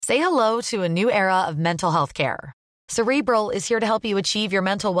Say hello to a new era of mental health care. Cerebral is here to help you achieve your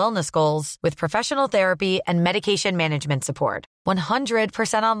mental wellness goals with professional therapy and medication management support.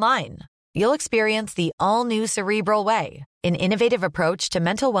 100% online. You'll experience the all-new Cerebral Way, an innovative approach to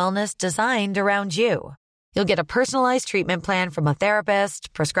mental wellness designed around you. You'll get a personalized treatment plan from a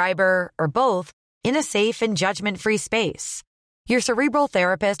therapist, prescriber, or both in a safe and judgment-free space. Your Cerebral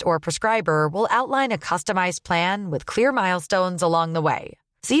therapist or prescriber will outline a customized plan with clear milestones along the way,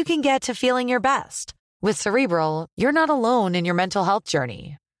 so you can get to feeling your best. With Cerebral, you're not alone in your mental health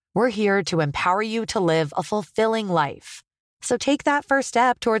journey. We're here to empower you to live a fulfilling life. So take that first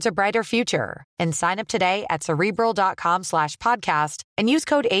step towards a brighter future and sign up today at Cerebral.com/podcast and use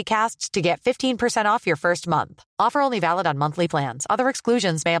code ACAST to get 15% off your first month. Offer only valid on monthly plans. Other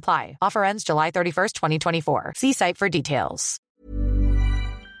exclusions may apply. Offer ends July 31st, 2024. See site for details.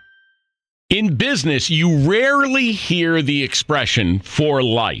 In business, you rarely hear the expression "for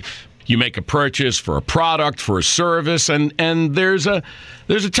life." You make a purchase for a product, for a service, and there's a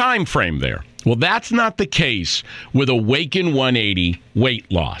time frame there. Well, that's not the case with Awaken 180 weight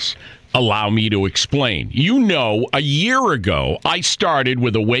loss. Allow me to explain. You know, a year ago, I started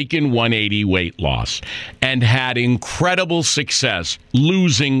with Awaken 180 weight loss and had incredible success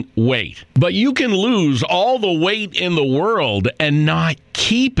losing weight. But you can lose all the weight in the world and not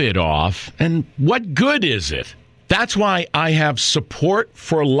keep it off. And what good is it? That's why I have support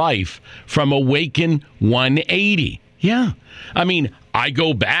for life from Awaken 180. Yeah. I mean, I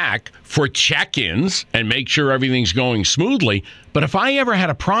go back for check-ins and make sure everything's going smoothly. But if I ever had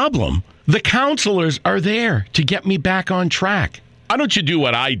a problem, the counselors are there to get me back on track. Why don't you do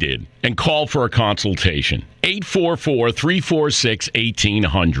what I did and call for a consultation?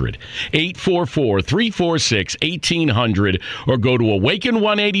 844-346-1800. 844-346-1800 or go to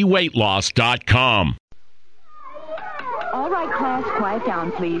awaken180weightloss.com. All right, class, quiet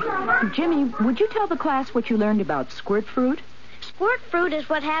down, please. Jimmy, would you tell the class what you learned about squirt fruit? Squirt fruit is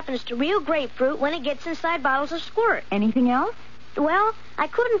what happens to real grapefruit when it gets inside bottles of squirt. Anything else? Well, I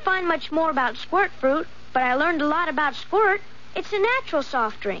couldn't find much more about squirt fruit, but I learned a lot about squirt. It's a natural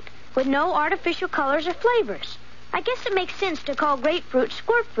soft drink with no artificial colors or flavors. I guess it makes sense to call grapefruit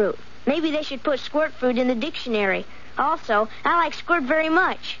squirt fruit. Maybe they should put squirt fruit in the dictionary. Also, I like squirt very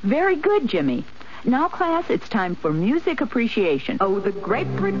much. Very good, Jimmy. Now, class, it's time for music appreciation. Oh, the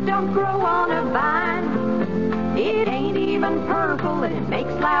grapefruit don't grow on a vine. It ain't even purple, and it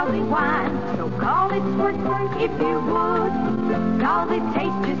makes lousy wine. So call it squirt fruit if you would. 'Cause it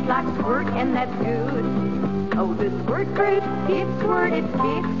tastes just like squirt, and that's good. Oh, the squirt fruit, it's squirt, it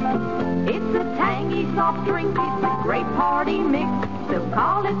kicks. It's a tangy soft drink, it's a great party mix. So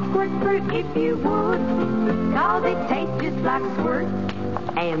call it squirt fruit if you would. 'Cause it tastes just like squirt,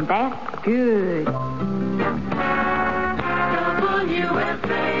 and that's good.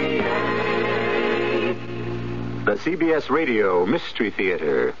 WFAA. The CBS Radio Mystery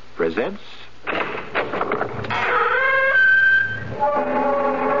Theater presents...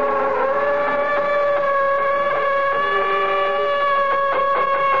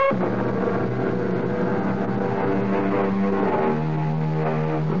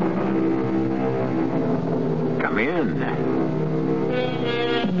 Come in.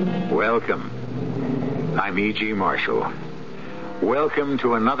 Welcome. I'm E.G. Marshall. Welcome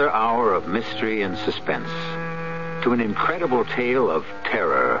to another hour of mystery and suspense, to an incredible tale of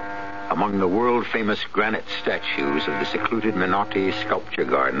terror among the world-famous granite statues of the secluded Menotti Sculpture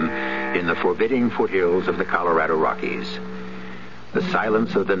Garden in the forbidding foothills of the Colorado Rockies. The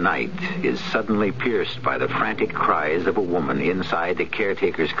silence of the night is suddenly pierced by the frantic cries of a woman inside the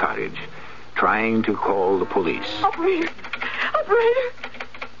caretaker's cottage, trying to call the police. Operator! Operator!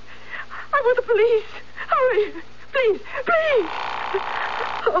 I want the police. Hurry. Please. Please.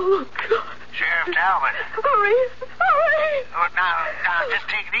 Oh, God. Sheriff Talbot. Hurry. Hurry. Oh, now, just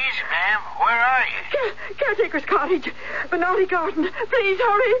take it easy, ma'am. Where are you? Caretaker's cottage. Menotti Garden. Please,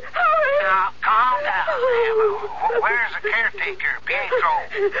 hurry. Hurry. Now, calm down, ma'am. Where's the caretaker, Pietro?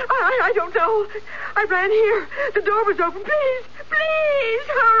 I don't know. I ran here. The door was open. Please. Please,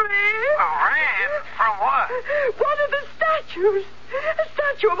 hurry. Ran? From what? One of the statues. A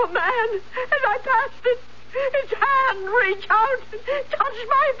statue of a man. As I passed it, his hand reached out, touched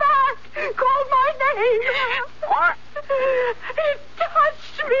my back, called my name. What? It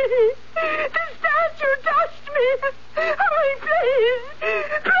touched me. The statue touched me. Hurry, please.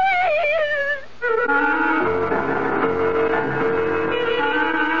 Please.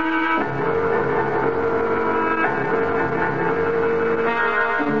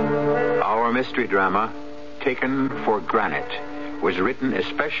 Our mystery drama, Taken for Granite, was written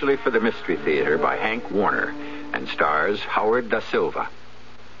especially for the Mystery Theater by Hank Warner and stars Howard Da Silva.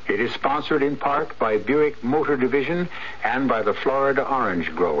 It is sponsored in part by Buick Motor Division and by the Florida Orange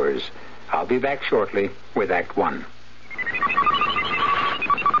Growers. I'll be back shortly with Act One.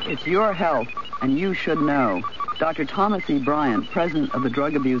 It's your health, and you should know. Dr. Thomas E. Bryant, president of the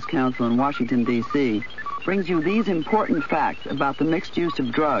Drug Abuse Council in Washington, D.C., brings you these important facts about the mixed use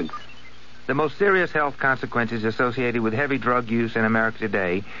of drugs. The most serious health consequences associated with heavy drug use in America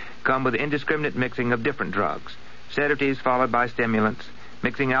today come with indiscriminate mixing of different drugs. Sedatives followed by stimulants,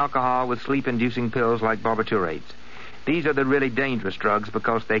 mixing alcohol with sleep-inducing pills like barbiturates. These are the really dangerous drugs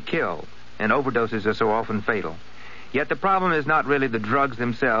because they kill, and overdoses are so often fatal. Yet the problem is not really the drugs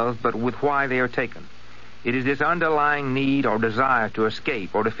themselves, but with why they are taken. It is this underlying need or desire to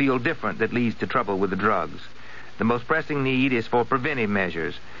escape or to feel different that leads to trouble with the drugs. The most pressing need is for preventive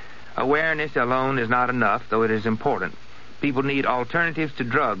measures. Awareness alone is not enough, though it is important. People need alternatives to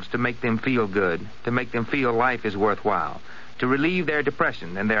drugs to make them feel good, to make them feel life is worthwhile, to relieve their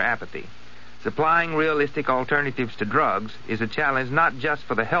depression and their apathy. Supplying realistic alternatives to drugs is a challenge not just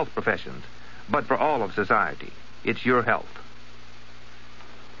for the health professions, but for all of society. It's your health.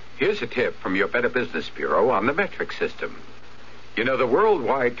 Here's a tip from your Better Business Bureau on the metric system. You know, the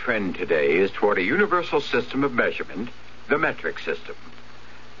worldwide trend today is toward a universal system of measurement, the metric system.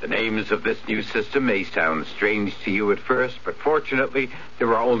 The names of this new system may sound strange to you at first, but fortunately,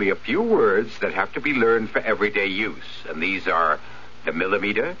 there are only a few words that have to be learned for everyday use, and these are the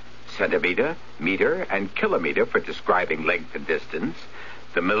millimeter, centimeter, meter, and kilometer for describing length and distance,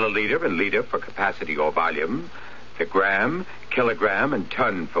 the milliliter and liter for capacity or volume, the gram, kilogram, and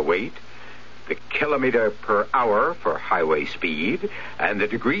ton for weight, the kilometer per hour for highway speed, and the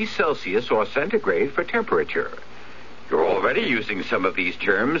degrees Celsius or centigrade for temperature. You're already using some of these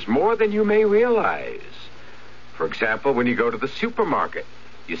terms more than you may realize. For example, when you go to the supermarket,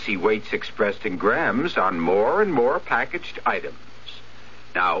 you see weights expressed in grams on more and more packaged items.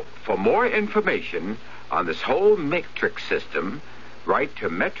 Now, for more information on this whole metric system, write to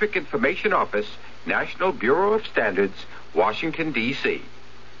Metric Information Office, National Bureau of Standards, Washington, D.C.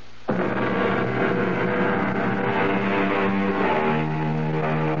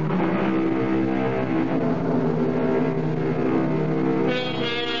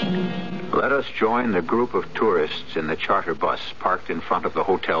 Let us join the group of tourists in the charter bus parked in front of the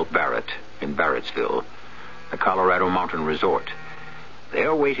Hotel Barrett in Barrettsville, the Colorado Mountain Resort.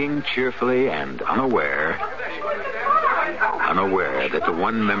 They're waiting cheerfully and unaware that the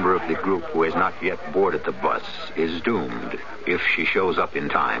one member of the group who has not yet boarded the bus is doomed, if she shows up in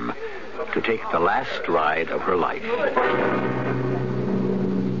time, to take the last ride of her life.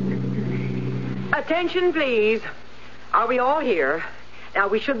 Attention, please. Are we all here? Now,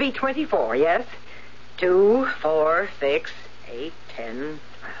 we should be 24, yes? 2, 4, 6, 8, 10,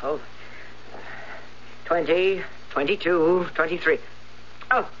 12, 20, 22, 23.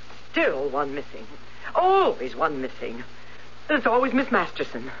 Oh, still one missing. Always one missing. There's always Miss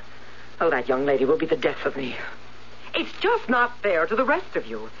Masterson. Oh, that young lady will be the death of me. It's just not fair to the rest of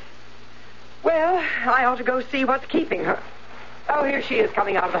you. Well, I ought to go see what's keeping her. Oh, here she is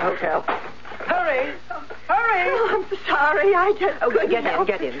coming out of the hotel. Hurry! Hurry! Oh, I'm sorry. I just... Oh,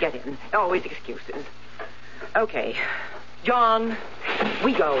 get in. Always excuses. Okay. John,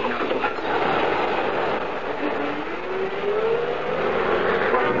 we go now.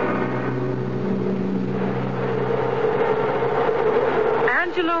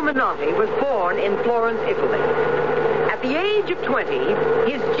 Angelo Menotti was born in Florence, Italy. At the age of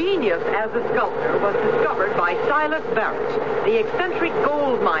 20, his genius as a sculptor was discovered by Silas Barrett, the eccentric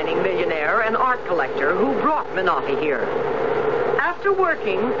gold mining millionaire and art collector who brought Menotti here. After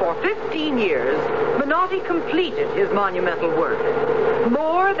working for 15 years, Menotti completed his monumental work.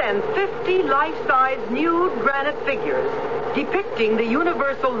 More than 50 life-size nude granite figures depicting the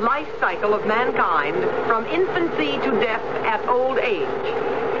universal life cycle of mankind from infancy to death at old age.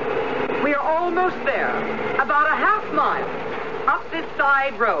 We are almost there, about a half mile up this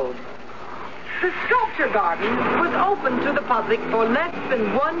side road. The sculpture garden was open to the public for less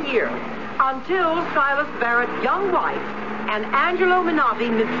than 1 year until Silas Barrett's young wife and Angelo Menotti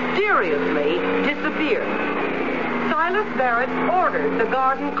mysteriously disappeared. Silas Barrett ordered the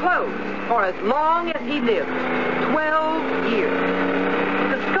garden closed for as long as he lived, 12 years.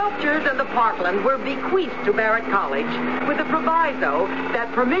 The sculptures and the parkland were bequeathed to Barrett College with a proviso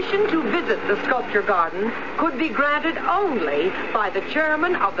that permission to visit the sculpture garden could be granted only by the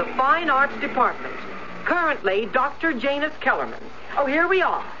chairman of the Fine Arts Department, currently Dr. Janus Kellerman. Oh, here we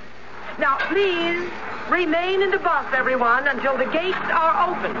are. Now, please, Remain in the bus, everyone, until the gates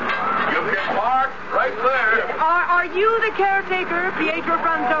are open. You can park right there. Are you the caretaker, Pietro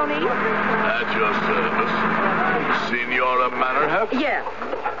Franzoni? At your service. Signora Mannerheft? Yes.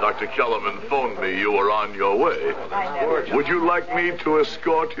 Dr. Kellerman phoned me you were on your way. Would you like me to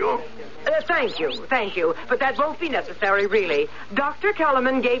escort you? Thank you. But that won't be necessary, really. Dr.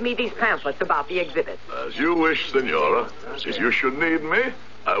 Kellerman gave me these pamphlets about the exhibit. As you wish, Signora. If you should need me,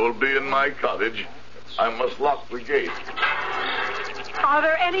 I will be in my cottage. I must lock the gate. Are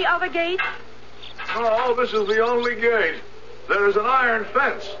there any other gates? No, this is the only gate. There is an iron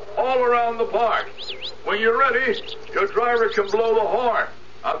fence all around the park. When you're ready, your driver can blow the horn.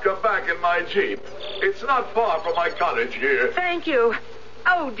 I'll come back in my Jeep. It's not far from my cottage here. Thank you.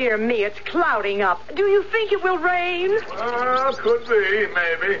 Oh, dear me, it's clouding up. Do you think it will rain? Could be,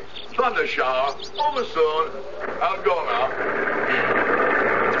 maybe. Thunder shower. Over soon. I'll go now.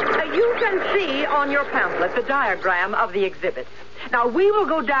 You can see on your pamphlet the diagram of the exhibits. Now, we will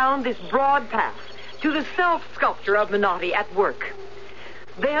go down this broad path to the self-sculpture of Menotti at work.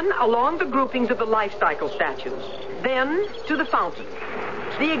 Then along the groupings of the life cycle statues. Then to the fountain.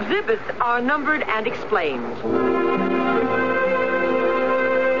 The exhibits are numbered and explained.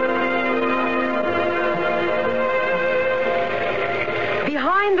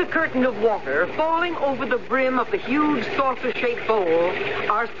 Behind the curtain of water, falling over the brim of the huge saucer-shaped bowl,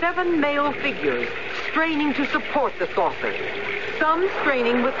 are 7 male figures straining to support the saucer. Some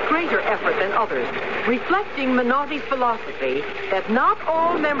straining with greater effort than others, reflecting Menotti's philosophy that not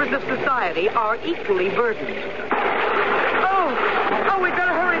all members of society are equally burdened. Oh, we'd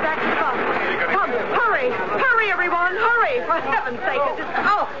better hurry back to the bus. Come, hurry, everyone, hurry, for heaven's sake.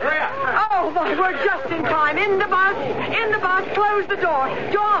 We're just in time. In the bus, close the door.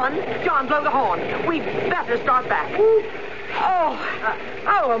 John, blow the horn. We'd better start back. Oh,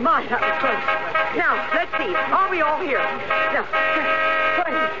 my, that was close. Now, let's see. Are we all here? Now,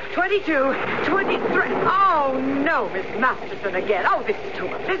 22, 23. Oh, no, Miss Masterson again. Oh, this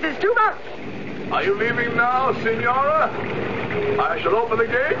is too much. Are you leaving now, Signora? I shall open the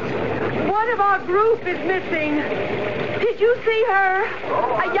gates. One of our group is missing. Did you see her?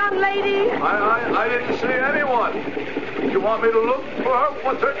 A young lady? I didn't see anyone. Do you want me to look for her?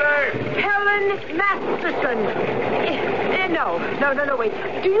 What's her name? Helen Masterson. No, wait.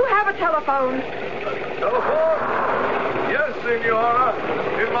 Do you have a telephone? Telephone? Yes, Signora.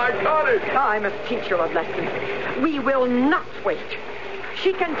 In my cottage. I must teach her a lesson. We will not wait.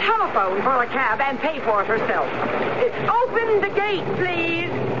 She can telephone for a cab and pay for it herself. Open the gate,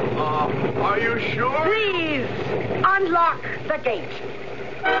 please. Are you sure? Please, unlock the gate.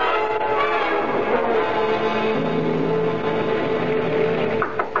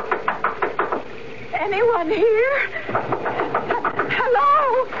 Anyone here?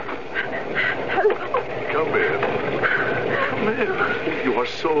 Hello? Come in. You are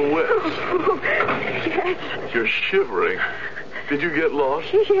so wet. Yes. You're shivering. Did you get lost?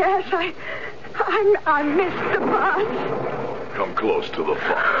 Yes, I missed the bus. Come close to the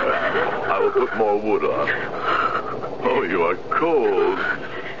fire. I will put more wood on. Oh, you are cold.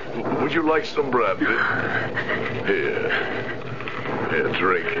 Would you like some brandy? Here,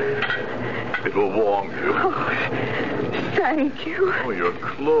 drink. It will warm you. Oh, thank you. Oh, your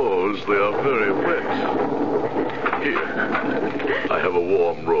clothes, they are very wet. Here, I have a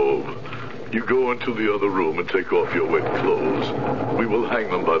warm robe. You go into the other room and take off your wet clothes. We will hang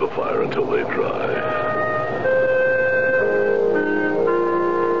them by the fire until they dry.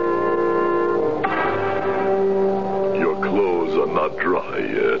 Your clothes are not dry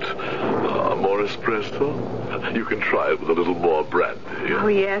yet. More espresso? You can try it with a little more brandy. Oh,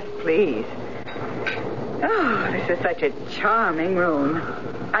 yes, please. Oh, this is such a charming room.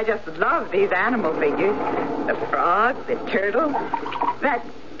 I just love these animal figures. The frog, the turtle, that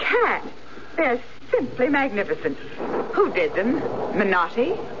cat. They're simply magnificent. Who did them?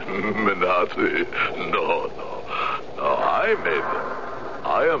 Menotti? Menotti? No. I made them.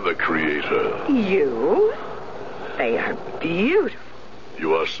 I am the creator. You? They are beautiful.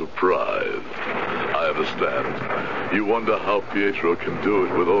 You are surprised. I understand. You wonder how Pietro can do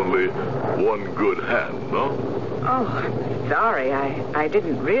it with only one good hand, no? Oh, sorry. I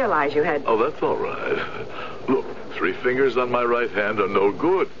didn't realize you had... Oh, that's all right. Look, 3 fingers on my right hand are no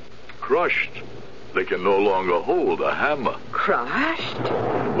good. Crushed. They can no longer hold a hammer. Crushed?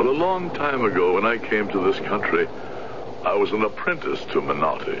 Well, a long time ago when I came to this country, I was an apprentice to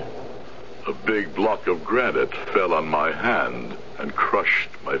Menotti. A big block of granite fell on my hand and crushed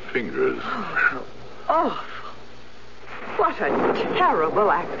my fingers. Oh, awful. What a terrible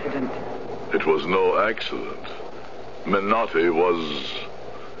accident. It was no accident. Menotti was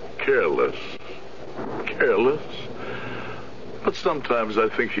careless. careless. But sometimes I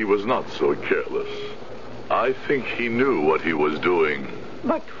think he was not so careless. I think he knew what he was doing.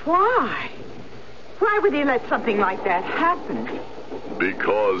 But why? Why would he let something like that happen?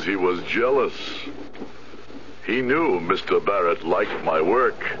 Because he was jealous. He knew Mr. Barrett liked my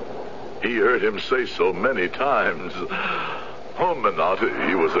work. He heard him say so many times. Oh, Menotti,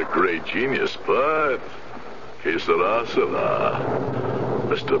 he was a great genius, but... Que sera, sera.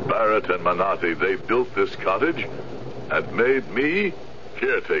 Mr. Barrett and Menotti, they built this cottage and made me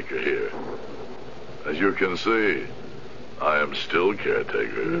caretaker here. As you can see, I am still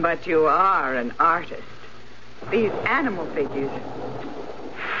caretaker. But you are an artist. These animal figures.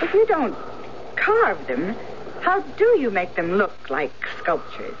 If you don't carve them, how do you make them look like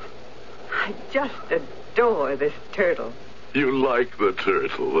sculptures? I just adore this turtle. You like the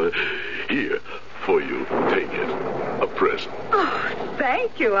turtle. Here, for you. Take it. A present. Oh,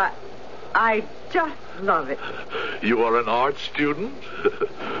 thank you. I just love it. You are an art student?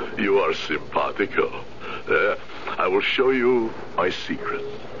 You are simpatico. I will show you my secret.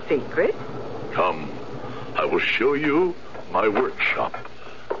 Secret? Come, I will show you my workshop.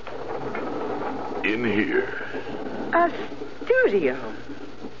 In here. A studio.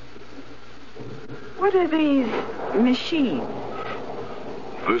 What are these machines?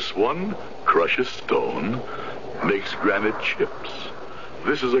 This one crushes stone, makes granite chips.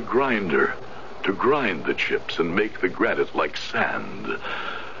 This is a grinder to grind the chips and make the granite like sand.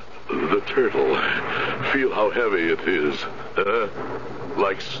 The turtle, feel how heavy it is.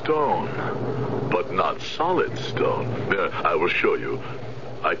 Like stone, but not solid stone. I will show you.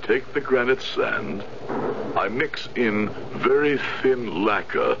 I take the granite sand. I mix in very thin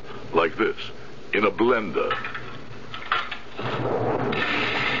lacquer, like this, in a blender.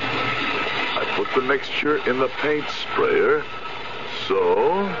 I put the mixture in the paint sprayer.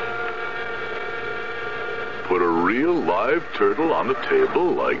 So, put a real live turtle on the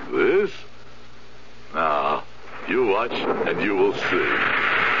table like this. Now, you watch and you will see.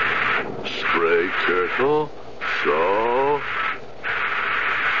 Spray turtle. So.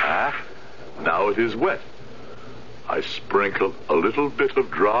 Now it is wet. I sprinkle a little bit of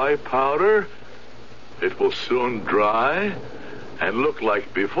dry powder. It will soon dry and look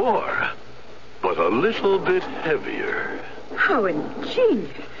like before, but a little bit heavier. How ingenious.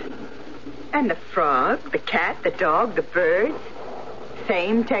 And the frog, the cat, the dog, the birds.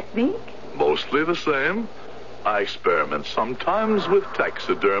 Same technique? Mostly the same. I experiment sometimes with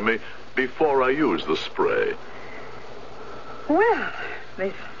taxidermy before I use the spray. Well,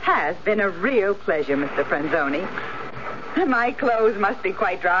 this has been a real pleasure, Mr. Franzoni. My clothes must be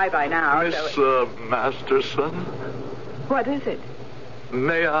quite dry by now. Miss Masterson? What is it?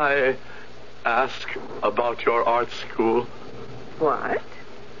 May I ask about your art school? What?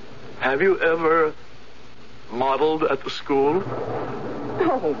 Have you ever modeled at the school?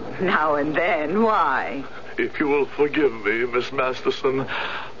 Oh, now and then. Why? If you will forgive me, Miss Masterson,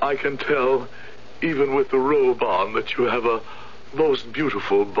 I can tell, even with the robe on, that you have a most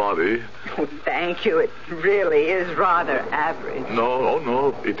beautiful body. Oh, thank you. It really is rather average.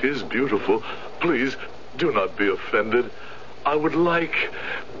 No, it is beautiful. Please, do not be offended. I would like,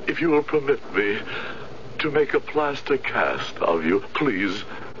 if you will permit me, to make a plaster cast of you, please,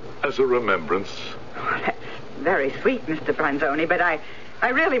 as a remembrance. Oh, that's very sweet, Mr. Franzoni, but I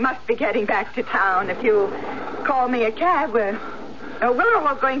really must be getting back to town. If you call me a cab, we're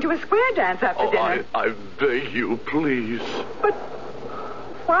all going to a square dance after dinner. I beg you, please. But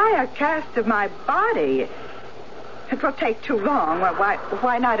why a cast of my body? It will take too long.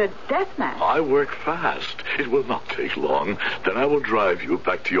 Why not a death match? I work fast. It will not take long. Then I will drive you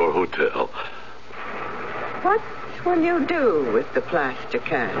back to your hotel. What will you do with the plaster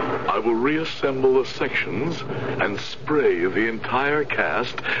cast? I will reassemble the sections and spray the entire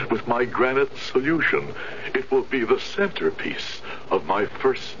cast with my granite solution. It will be the centerpiece of my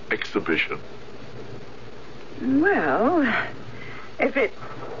first exhibition. Well, if it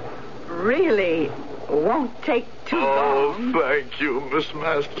really won't take too long... Oh, thank you, Miss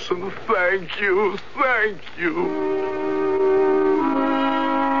Masterson. Thank you.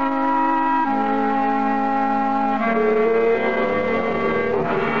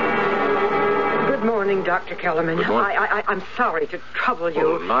 Good morning, Dr. Kellerman. Good morning. I'm sorry to trouble you.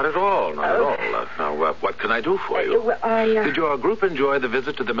 Oh, not at all. Now, what can I do for you? Did your group enjoy the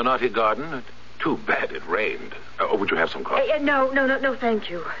visit to the Menotti Garden? Too bad it rained. Would you have some coffee? No, thank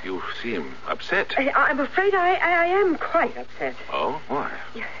you. You seem upset. I'm afraid I am quite upset. Oh, why?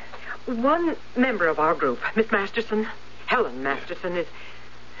 One member of our group, Miss Masterson, Helen Masterson,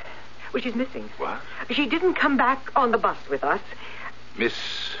 she's missing. What? She didn't come back on the bus with us. Miss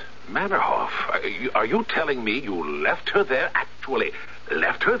Mannerhoff, are you telling me you left her there? Actually,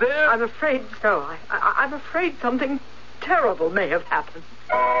 left her there? I'm afraid so. I'm afraid something terrible may have happened.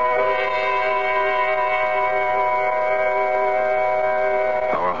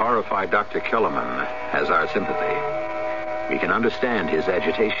 Our horrified Dr. Kellerman has our sympathy. We can understand his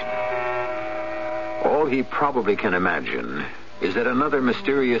agitation. All he probably can imagine is that another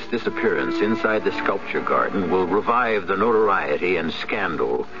mysterious disappearance inside the sculpture garden will revive the notoriety and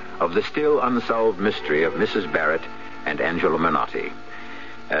scandal of the still unsolved mystery of Mrs. Barrett and Angela Menotti.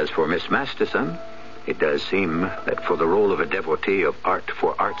 As for Miss Masterson, it does seem that for the role of a devotee of art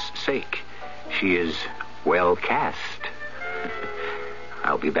for art's sake, she is well cast.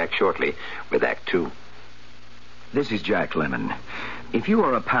 I'll be back shortly with Act Two. This is Jack Lemmon. If you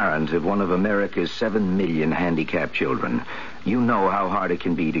are a parent of one of America's 7 million handicapped children, you know how hard it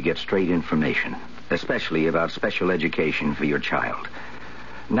can be to get straight information, especially about special education for your child.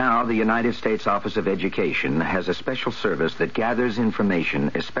 Now, the United States Office of Education has a special service that gathers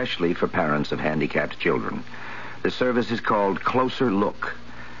information especially for parents of handicapped children. The service is called Closer Look.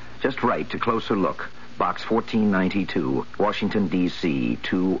 Just write to Closer Look, Box 1492, Washington, D.C.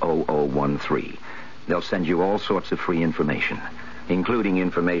 20013. They'll send you all sorts of free information, including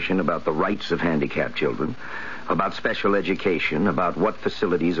information about the rights of handicapped children, about special education, about what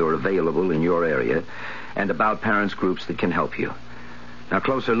facilities are available in your area, and about parents' groups that can help you. Now,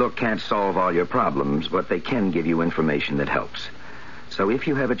 Closer Look can't solve all your problems, but they can give you information that helps. So if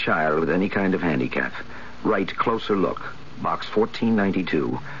you have a child with any kind of handicap, write Closer Look, Box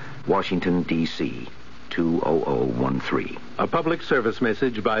 1492, Washington, D.C. 20013. A public service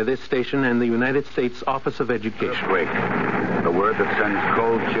message by this station and the United States Office of Education. Earthquake, the word that sends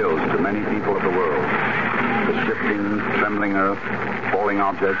cold chills to many people of the world. The shifting, trembling earth, falling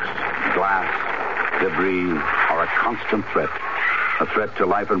objects, glass, debris are a constant threat. A threat to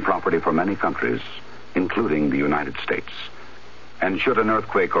life and property for many countries, including the United States. And should an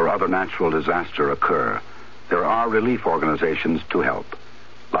earthquake or other natural disaster occur, there are relief organizations to help,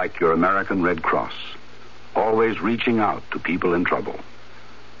 like your American Red Cross, always reaching out to people in trouble.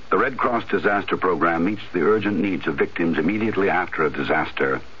 The Red Cross Disaster Program meets the urgent needs of victims immediately after a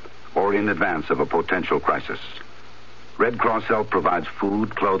disaster or in advance of a potential crisis. Red Cross Help provides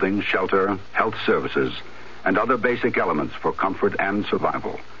food, clothing, shelter, health services, and other basic elements for comfort and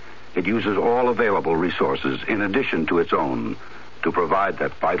survival. It uses all available resources in addition to its own to provide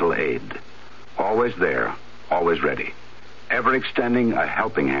that vital aid. Always there, always ready. Ever extending a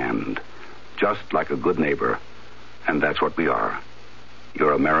helping hand, just like a good neighbor. And that's what we are.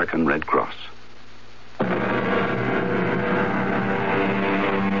 Your American Red Cross.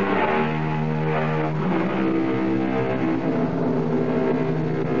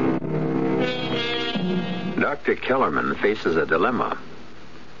 Dr. Kellerman faces a dilemma.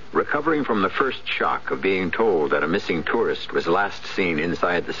 Recovering from the first shock of being told that a missing tourist was last seen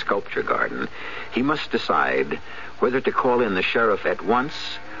inside the sculpture garden, he must decide whether to call in the sheriff at once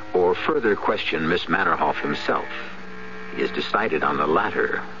or further question Miss Mannerhoff himself. He has decided on the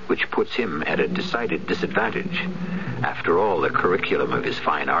latter, which puts him at a decided disadvantage. After all, the curriculum of his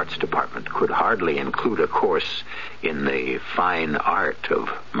fine arts department could hardly include a course in the fine art of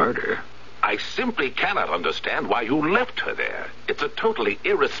murder. I simply cannot understand why you left her there. It's a totally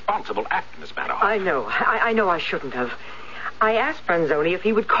irresponsible act, Miss Mannerhoff. I know. I know I shouldn't have. I asked Franzoni if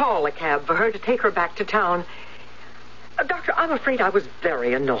he would call a cab for her to take her back to town. Doctor, I'm afraid I was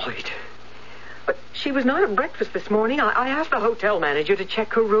very annoyed. But she was not at breakfast this morning. I asked the hotel manager to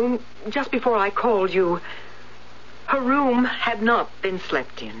check her room just before I called you. Her room had not been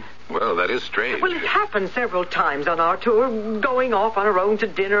slept in. Well, that is strange. Well, it happened several times on our tour, going off on her own to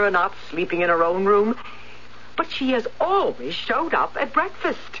dinner and not sleeping in her own room. But she has always showed up at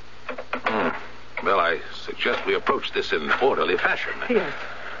breakfast. Well, I suggest we approach this in orderly fashion. Yes.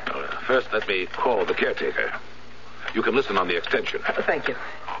 First, let me call the caretaker. You can listen on the extension. Thank you.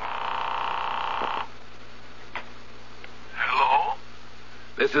 Hello?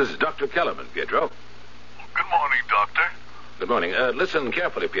 This is Dr. Kellerman, Pietro. Good morning, Doctor. Good morning. Listen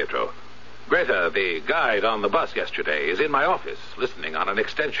carefully, Pietro. Greta, the guide on the bus yesterday, is in my office, listening on an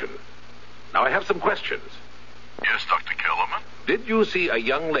extension. Now, I have some questions. Yes, Dr. Kellerman? Did you see a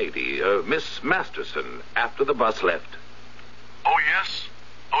young lady, Miss Masterson, after the bus left? Oh, yes.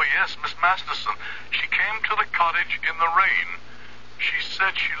 Oh, yes, Miss Masterson. She came to the cottage in the rain. She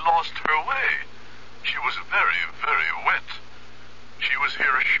said she lost her way. She was very, very wet. She was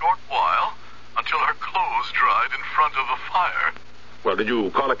here a short while until her clothes dried in front of the fire. Well, did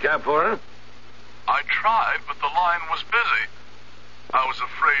you call a cab for her? I tried, but the line was busy. I was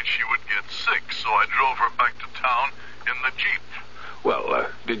afraid she would get sick, so I drove her back to town in the Jeep. Well,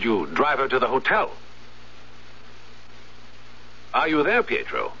 did you drive her to the hotel? Are you there,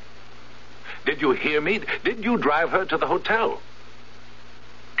 Pietro? Did you hear me? Did you drive her to the hotel?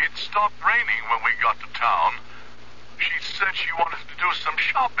 It stopped raining when we got to town. She said she wanted to do some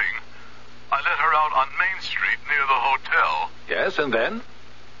shopping. I let her out on Main Street near the hotel. Yes, and then?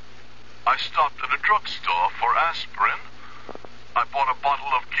 I stopped at a drugstore for aspirin. I bought a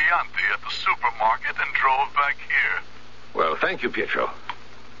bottle of Chianti at the supermarket and drove back here. Well, thank you, Pietro.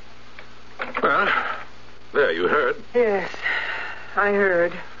 Well, there, you heard. Yes, I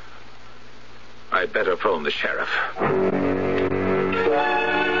heard. I'd better phone the sheriff.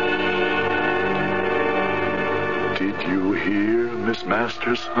 Did you hear, Miss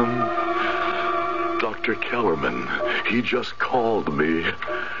Masterson? Dr. Kellerman, he just called me.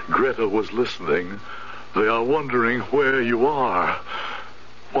 Greta was listening. They are wondering where you are.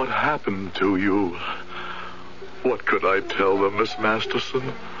 What happened to you? What could I tell them, Miss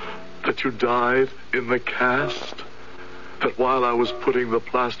Masterson? That you died in the cast? That while I was putting the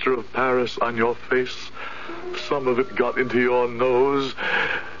plaster of Paris on your face, some of it got into your nose,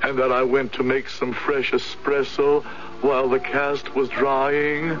 and that I went to make some fresh espresso while the cast was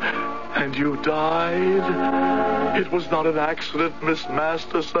drying, and you died? It was not an accident, Miss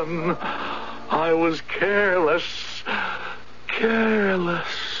Masterson. I was careless. Careless.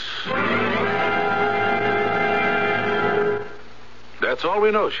 That's all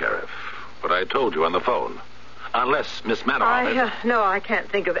we know, Sheriff. What I told you on the phone. Unless Miss Manoff... No, I can't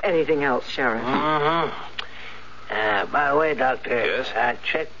think of anything else, Sheriff. By the way, Doctor. Yes? I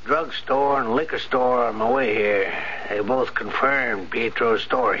checked drugstore and liquor store on my way here. They both confirmed Pietro's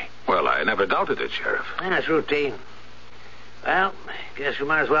story. Well, I never doubted it, Sheriff. That's routine. Well, guess we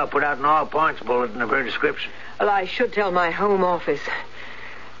might as well put out an all-points bulletin of her description. Well, I should tell my home office.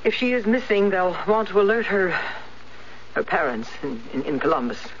 If she is missing, they'll want to alert her parents in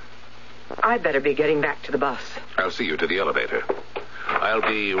Columbus. I'd better be getting back to the bus. I'll see you to the elevator. I'll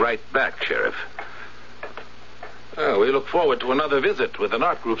be right back, Sheriff. We look forward to another visit with an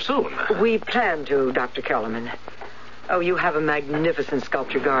art group soon. We plan to, Dr. Kellerman. Oh, you have a magnificent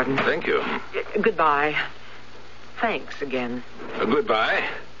sculpture garden. Thank you. Goodbye. Thanks again. Goodbye.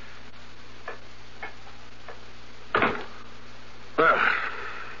 Well,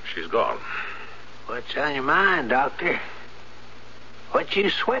 she's gone. What's on your mind, Doctor? What you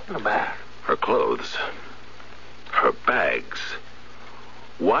sweating about? Her clothes. Her bags.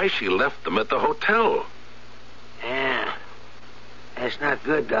 Why she left them at the hotel. Yeah. That's not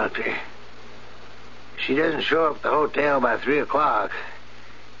good, Doctor. She doesn't show up at the hotel by 3 o'clock.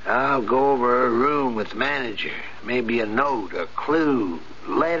 I'll go over her room with the manager. Maybe a note, a clue,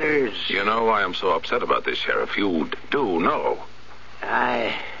 letters. You know why I'm so upset about this, Sheriff. You do know.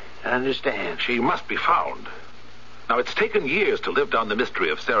 I understand. She must be found. Now, it's taken years to live down the mystery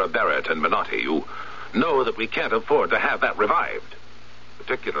of Sarah Barrett and Menotti. You know that we can't afford to have that revived.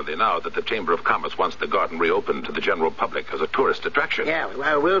 Particularly now that the Chamber of Commerce wants the garden reopened to the general public as a tourist attraction. Yeah,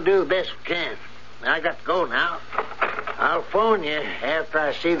 well, we'll do the best we can. I got to go now. I'll phone you after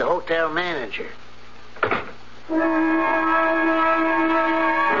I see the hotel manager.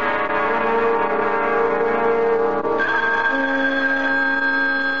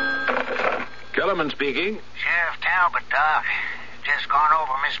 Kellerman speaking. Sheriff Talbot, Doc. Just gone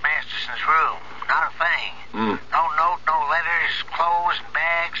over Miss Masterson's room. Not a thing. No note, no letters, clothes and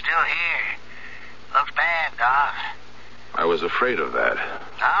bags still here. Looks bad, Doc. I was afraid of that.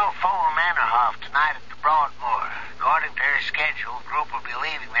 I'll phone Mannerhoff tonight at the Broadmoor. According to her schedule, the group will be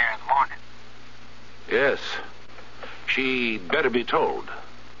leaving there in the morning. Yes. She'd better be told.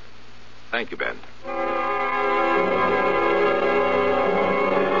 Thank you, Ben.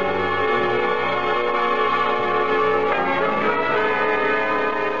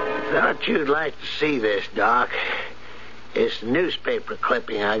 Thought you'd like to see this, Doc. It's a newspaper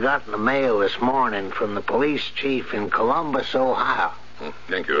clipping I got in the mail this morning from the police chief in Columbus, Ohio.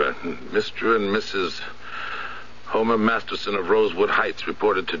 Thank you. Mr. and Mrs. Homer Masterson of Rosewood Heights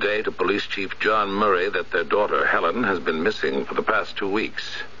reported today to Police Chief John Murray that their daughter, Helen, has been missing for the past 2 weeks.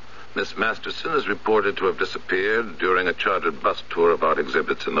 Miss Masterson is reported to have disappeared during a chartered bus tour of art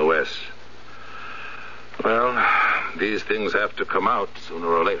exhibits in the West. Well, these things have to come out sooner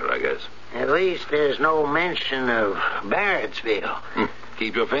or later, I guess. At least there's no mention of Barrettsville.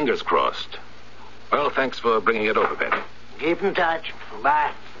 Keep your fingers crossed. Well, thanks for bringing it over, Ben. Keep in touch.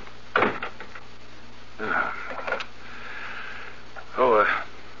 Bye.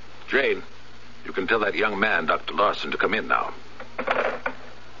 Jane, you can tell that young man, Dr. Larson, to come in now.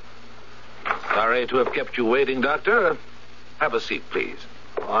 Sorry to have kept you waiting, Doctor. Have a seat, please.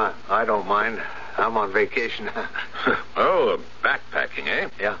 I don't mind. I'm on vacation. Oh, backpacking, eh?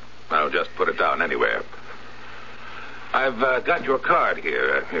 Yeah. I'll just put it down anywhere. I've got your card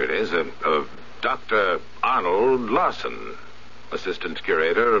here. Here it is. Dr. Arnold Larson, assistant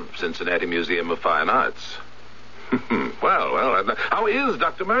curator of Cincinnati Museum of Fine Arts. Well, how is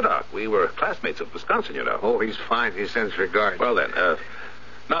Dr. Murdoch? We were classmates at Wisconsin, you know. Oh, he's fine. He sends regards. Well, then,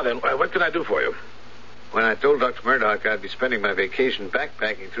 what can I do for you? When I told Dr. Murdoch I'd be spending my vacation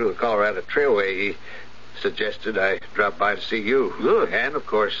backpacking through the Colorado Trailway, he suggested I drop by to see you. Good. And, of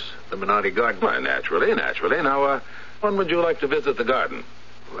course, the Menotti Garden. Why, naturally. Now, when would you like to visit the garden?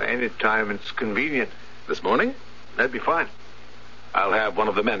 Well, any time it's convenient. This morning? That'd be fine. I'll have one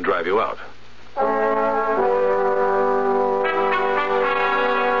of the men drive you out.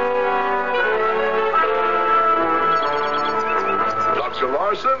 Dr.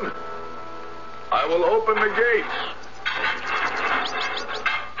 Larson, I will open the gate.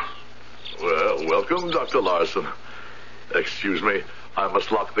 Well, welcome, Dr. Larson. Excuse me, I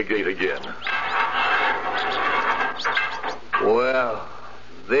must lock the gate again. Well,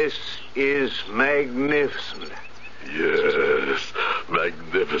 this is magnificent. Yes,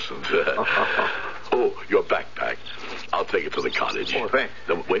 magnificent. Oh, your backpack. I'll take it to the cottage. Oh, thanks.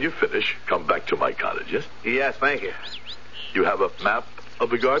 Then when you finish, come back to my cottage, yes? Yes, thank you. You have a map of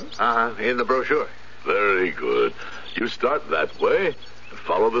the garden? In the brochure. Very good. You start that way and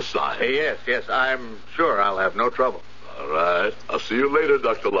follow the sign. Yes, I'm sure I'll have no trouble. All right. I'll see you later,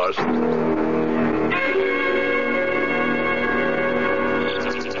 Dr. Larson.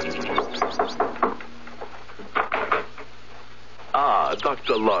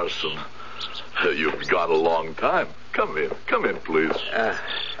 Dr. Larson, you've gone a long time. Come in, please.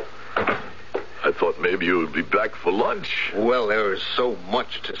 I thought maybe you would be back for lunch. Well, there is so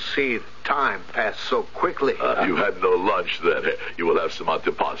much to see. The time passed so quickly. You had no lunch then. You will have some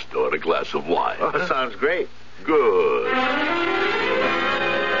antipasto and a glass of wine. Oh, sounds great. Good.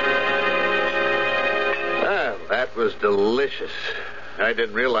 Well, that was delicious. I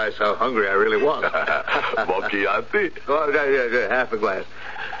didn't realize how hungry I really was. Macchiati? Oh, half a glass.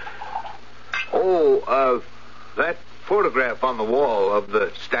 Oh, that photograph on the wall of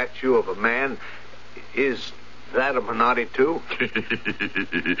the statue of a man, is that a Menotti, too?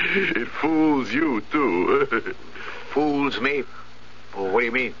 It fools you, too. Fools me? Well, what do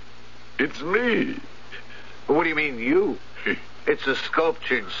you mean? It's me. What do you mean, you? It's a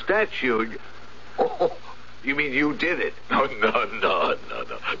sculptured statue. Oh, you mean you did it? No,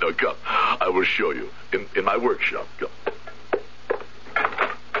 come. I will show you. In my workshop. Come.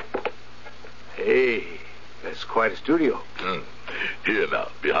 Hey, that's quite a studio. Here now,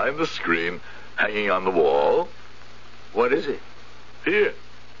 behind the screen, hanging on the wall. What is it? Here.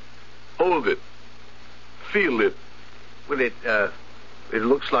 Hold it. Feel it. Well, it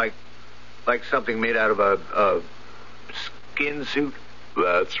looks like something made out of a skin suit.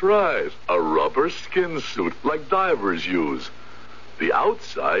 That's right. A rubber skin suit like divers use. The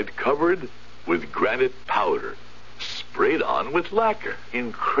outside covered with granite powder, sprayed on with lacquer.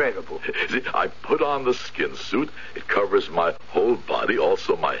 Incredible. See, I put on the skin suit. It covers my whole body,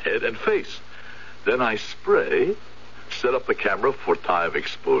 also my head and face. Then I spray, set up the camera for time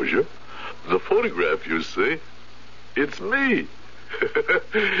exposure. The photograph, you see, it's me.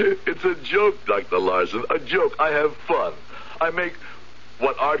 It's a joke, Dr. Larson, a joke. I have fun. I make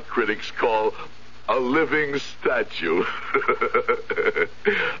what art critics call a living statue.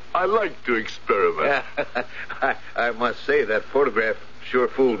 I like to experiment. I must say that photograph sure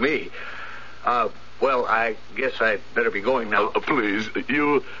fooled me. Well, I guess I'd better be going now. Please,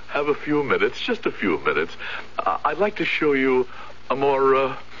 you have a few minutes, just a few minutes. I'd like to show you a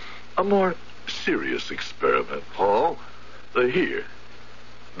more serious experiment. Oh? Here,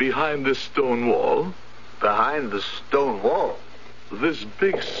 behind this stone wall. Behind the stone wall? This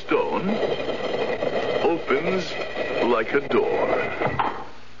big stone opens like a door.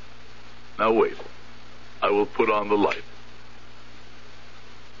 Now wait. I will put on the light.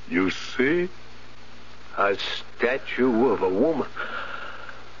 You see? A statue of a woman.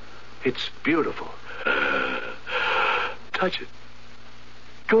 It's beautiful. Touch it.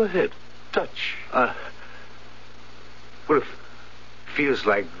 Go ahead. Touch. Well, it feels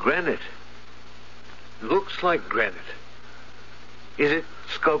like granite. Looks like granite. Is it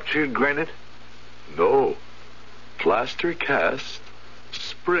sculptured granite? No. Plaster cast,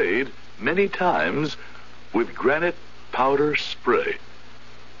 sprayed many times with granite powder spray.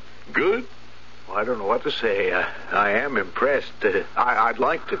 Good? Well, I don't know what to say. I am impressed. I'd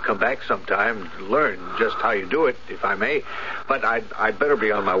like to come back sometime to learn just how you do it, if I may. But I'd better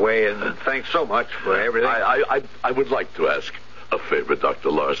be on my way, and thanks so much for everything. I would like to ask a favor,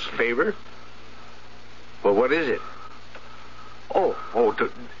 Dr. Larson. Favor? Well, what is it?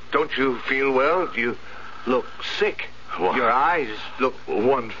 Don't you feel well? You look sick. What? Your eyes look...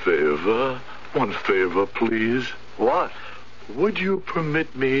 One favor, please. What? Would you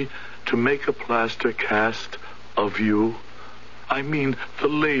permit me to make a plaster cast of you? I mean, the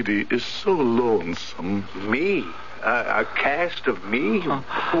lady is so lonesome. Me? A cast of me?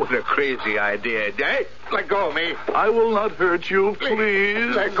 What a crazy idea. Hey, let go of me. I will not hurt you,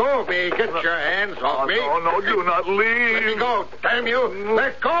 please. Let go of me. Get your hands off me. No, do not leave. Let me go. Damn you.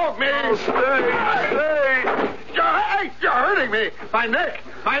 Let go of me. No, stay. You're hurting me. My neck.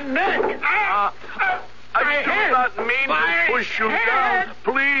 I do not mean to push you down.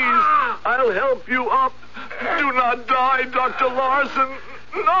 Please, I'll help you up. Do not die, Dr. Larson.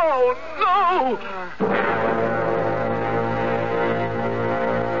 No.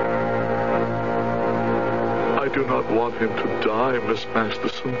 I do not want him to die, Miss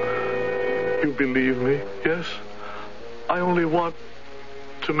Masterson. You believe me, yes? I only want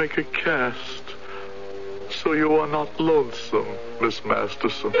to make a cast so you are not lonesome, Miss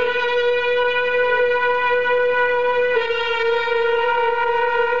Masterson.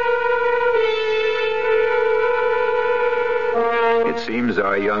 It seems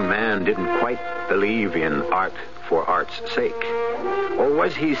our young man didn't quite believe in art for art's sake. Or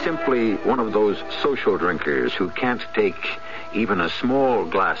was he simply one of those social drinkers who can't take even a small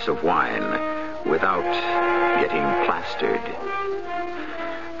glass of wine without getting plastered?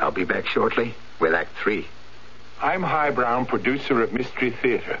 I'll be back shortly with Act 3. I'm High Brown, producer of Mystery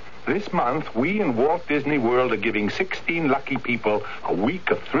Theater. This month, we in Walt Disney World are giving 16 lucky people a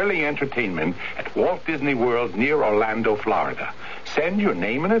week of thrilling entertainment at Walt Disney World near Orlando, Florida. Send your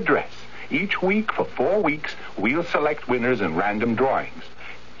name and address. Each week for 4 weeks, we'll select winners in random drawings.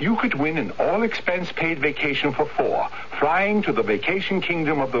 You could win an all-expense-paid vacation for 4, flying to the vacation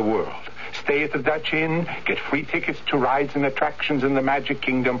kingdom of the world. Stay at the Dutch Inn, get free tickets to rides and attractions in the Magic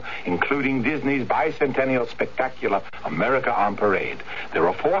Kingdom, including Disney's bicentennial spectacular America on Parade. There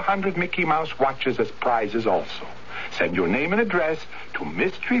are 400 Mickey Mouse watches as prizes also. Send your name and address to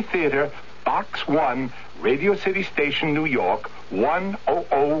Mystery Theater, Box 1, Radio City Station, New York,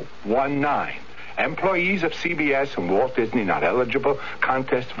 10019. Employees of CBS and Walt Disney not eligible.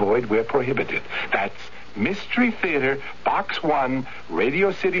 Contest void where prohibited. That's Mystery Theater, Box 1,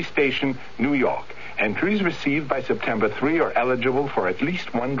 Radio City Station, New York. Entries received by September 3 are eligible for at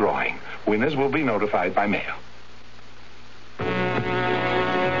least one drawing. Winners will be notified by mail.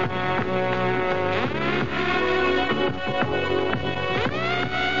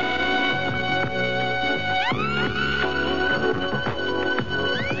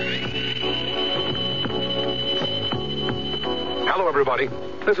 Hello, everybody.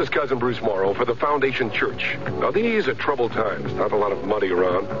 This is Cousin Bruce Morrow for the Foundation Church. Now, these are troubled times. Not a lot of money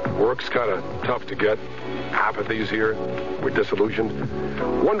around. Work's kind of tough to get. Apathy's here. We're disillusioned.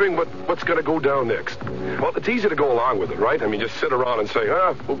 Wondering what's going to go down next. Well, it's easy to go along with it, right? I mean, just sit around and say,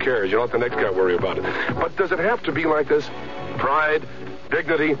 who cares? You don't let the next guy worry about it. But does it have to be like this? Pride,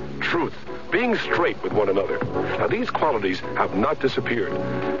 dignity, truth, being straight with one another. Now, these qualities have not disappeared.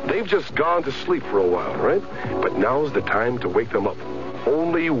 They've just gone to sleep for a while, right? But now's the time to wake them up.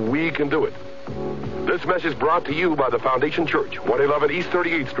 Only we can do it. This message brought to you by the Foundation Church, 111 East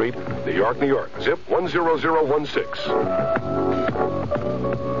 38th Street, New York, New York. Zip 10016.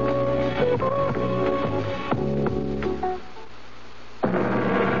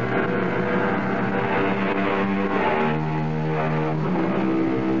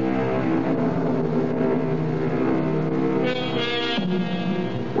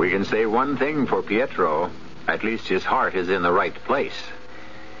 We can say one thing for Pietro. At least his heart is in the right place.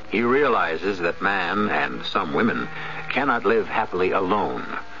 He realizes that man, and some women, cannot live happily alone.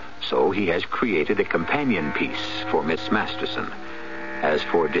 So he has created a companion piece for Miss Masterson. As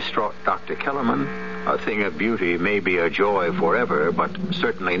for distraught Dr. Kellerman, a thing of beauty may be a joy forever, but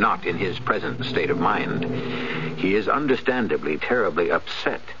certainly not in his present state of mind. He is understandably terribly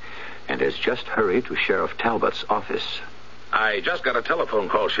upset and has just hurried to Sheriff Talbot's office. I just got a telephone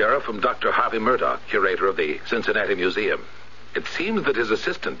call, Sheriff, from Dr. Harvey Murdoch, curator of the Cincinnati Museum. It seems that his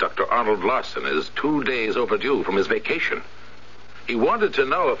assistant, Dr. Arnold Larson, is 2 days overdue from his vacation. He wanted to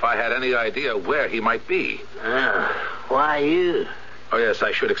know if I had any idea where he might be. Why you? Oh, yes,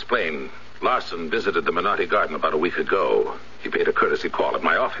 I should explain. Larson visited the Menotti Garden about a week ago. He paid a courtesy call at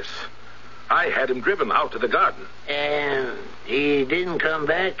my office. I had him driven out to the garden. And he didn't come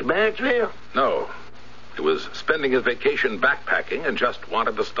back to Barrettsville? No. He was spending his vacation backpacking and just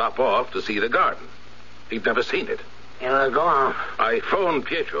wanted to stop off to see the garden. He'd never seen it. Yeah, go on. I phoned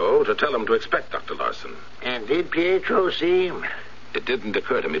Pietro to tell him to expect Dr. Larson. And did Pietro see him? It didn't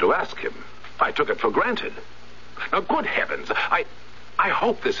occur to me to ask him. I took it for granted. Now, good heavens, I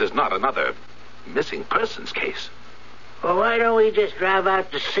hope this is not another missing persons case. Well, why don't we just drive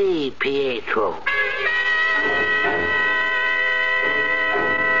out to see Pietro?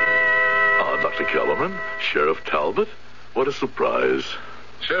 Dr. Kellerman, Sheriff Talbot, what a surprise.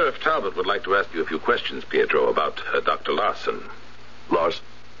 Sheriff Talbot would like to ask you a few questions, Pietro, about Dr. Larson. Larson?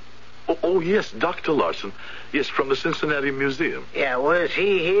 Oh, yes, Dr. Larson. Yes, from the Cincinnati Museum. Yeah, was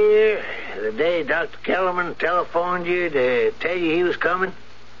he here the day Dr. Kellerman telephoned you to tell you he was coming?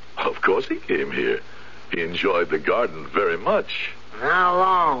 Of course he came here. He enjoyed the garden very much. How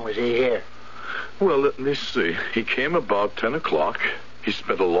long was he here? Well, let me see. He came about 10 o'clock. He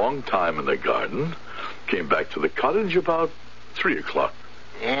spent a long time in the garden. Came back to the cottage about 3 o'clock.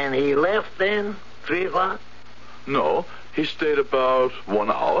 And he left then? 3 o'clock? No, he stayed about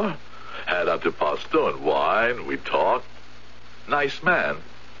 1 hour. Had antipasto and wine. We talked. Nice man.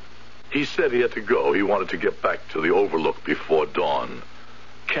 He said he had to go. He wanted to get back to the overlook before dawn.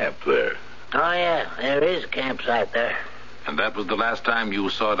 Camp there. Oh, yeah, there is a campsite there. And that was the last time you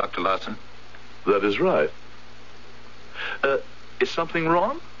saw Dr. Larson? That is right. Is something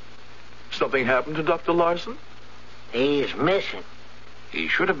wrong? Something happened to Dr. Larson? He's missing. He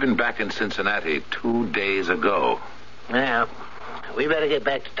should have been back in Cincinnati 2 days ago. Well, we better get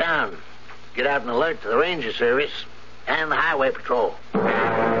back to town. Get out and alert to the Ranger Service and the Highway Patrol.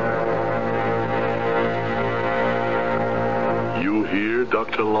 You hear,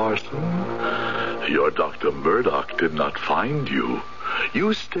 Dr. Larson? Your Dr. Murdoch did not find you.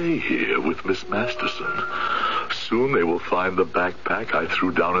 You stay here with Miss Masterson. Soon they will find the backpack I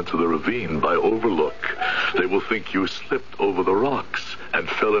threw down into the ravine by Overlook. They will think you slipped over the rocks and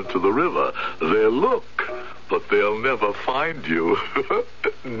fell into the river. They'll look, but they'll never find you.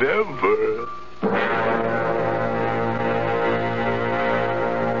 Never.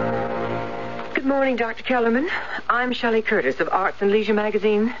 Good morning, Dr. Kellerman. I'm Shelley Curtis of Arts and Leisure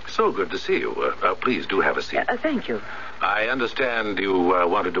magazine. So good to see you. Please do have a seat. Thank you. I understand you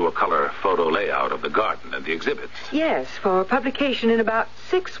want to do a color photo layout of the garden and the exhibits. Yes, for publication in about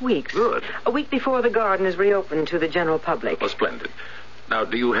 6 weeks. Good. A week before the garden is reopened to the general public. Oh, splendid. Now,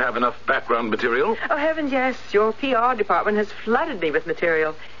 do you have enough background material? Oh, heavens, yes. Your PR department has flooded me with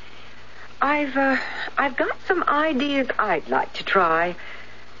material. I've got some ideas I'd like to try.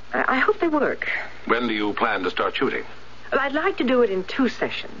 I hope they work. When do you plan to start shooting? I'd like to do it in 2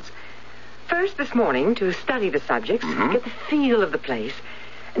 sessions. First this morning to study the subjects, get the feel of the place,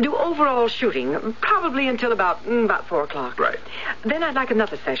 and do overall shooting, probably until about 4 o'clock. Right. Then I'd like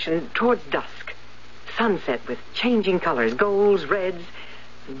another session towards dusk. Sunset with changing colors, golds, reds,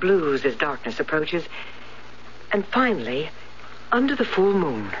 and blues as darkness approaches. And finally, under the full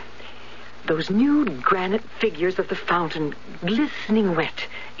moon, those nude granite figures of the fountain glistening wet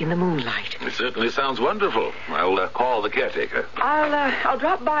in the moonlight. It certainly sounds wonderful. I'll call the caretaker. I'll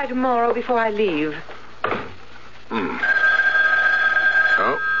drop by tomorrow before I leave. Oh.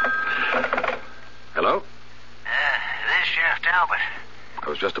 Hello? This is Sheriff Talbot. I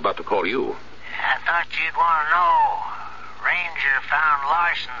was just about to call you. I thought you'd want to know. Ranger found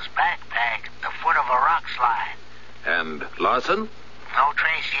Larson's backpack at the foot of a rock slide. And Larson? No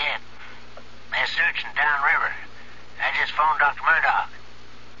trace yet. They're searching downriver. I just phoned Dr. Murdoch.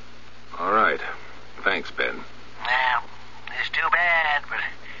 All right. Thanks, Ben. Well, it's too bad, but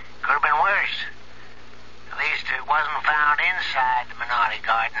it could have been worse. At least it wasn't found inside the Minotti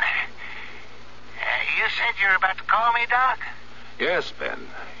garden. You said you were about to call me, Doc? Yes, Ben.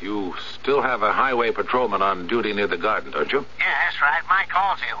 You still have a highway patrolman on duty near the garden, don't you? Yeah, that's right. My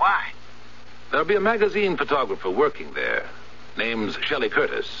call's here. Why? There'll be a magazine photographer working there. Name's Shelley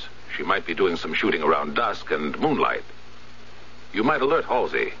Curtis. She might be doing some shooting around dusk and moonlight. You might alert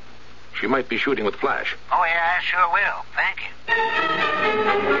Halsey. She might be shooting with flash. Oh, yeah, I sure will. Thank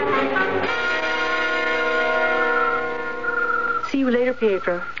you. See you later,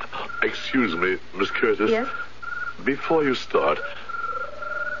 Pietro. Excuse me, Miss Curtis. Yes? Before you start,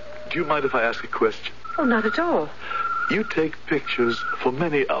 do you mind if I ask a question? Oh, not at all. You take pictures for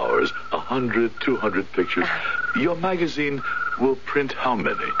many hours, 100, 200 pictures. Your magazine will print how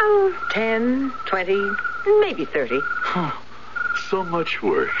many? Oh, 10, 20, maybe 30. So much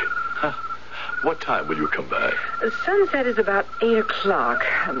work. What time will you come back? Sunset is about 8 o'clock.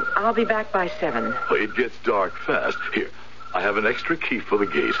 I'll be back by 7. Well, it gets dark fast. Here, I have an extra key for the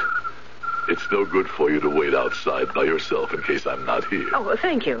gate. It's no good for you to wait outside by yourself in case I'm not here. Oh,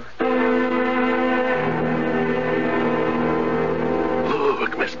 thank you.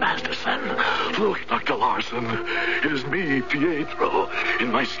 Look, Miss Masterson. Look, Dr. Larson. It is me, Pietro,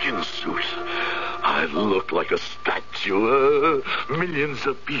 in my skin suit. I look like a statue. Millions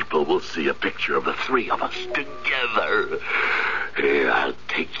of people will see a picture of the three of us together. I'll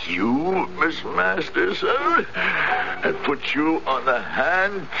take you, Miss Masterson, and put you on the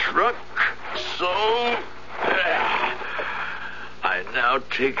hand truck. So, I now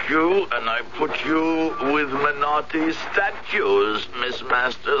take you and I put you with Menotti statues, Miss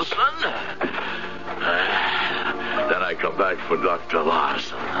Masterson. Then I come back for Dr.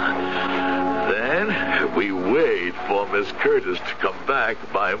 Larson. Then we wait for Miss Curtis to come back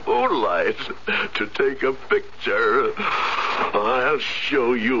by moonlight to take a picture. I'll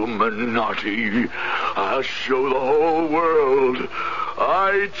show you Menotti. I'll show the whole world.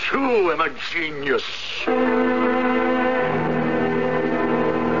 I, too, am a genius.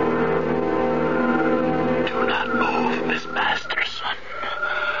 Do not move, Miss Masterson.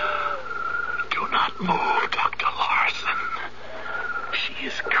 Do not move, Dr. Larson. She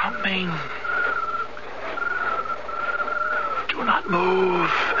is coming. Do not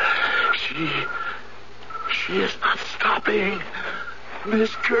move. She is not stopping.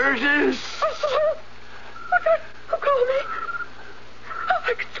 Miss Curtis. Who called me? Oh,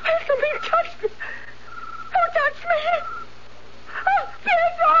 I could swear somebody touched me. Who touched me? Oh,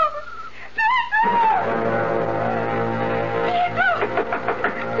 Pietro!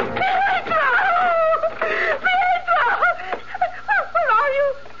 Where are you?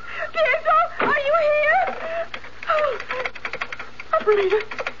 Pietro, are you here? Oh, operator,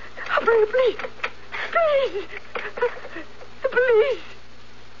 please. Please. The police.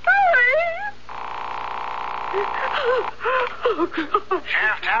 Hurry. Oh, God.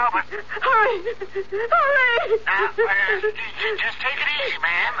 Sheriff Talbot. Hurry. Just take it easy,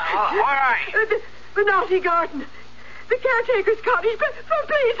 ma'am. Where are you? The Naughty Garden. The caretaker's cottage.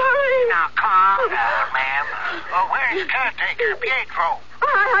 Please, hurry. Now, calm down, ma'am. Where's the caretaker, Pietro?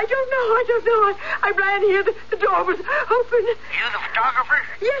 I don't know. I ran here. The door was open. You the photographer?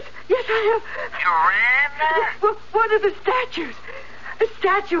 Yes, I am. You ran there? One of the statues. A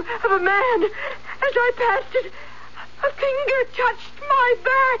statue of a man. As I passed it, a finger touched my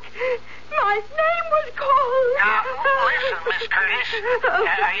back. My name was called. Now, listen, Miss Curtis.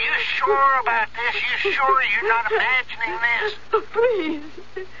 Are you sure about this? You sure you're not imagining this? Oh, please.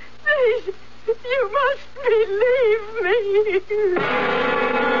 You must believe me.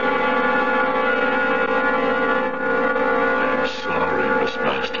 I'm sorry, Miss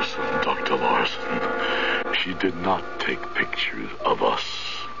Masterson, Dr. Larson. She did not take pictures of us.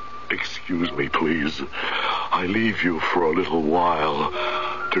 Excuse me, please. I leave you for a little while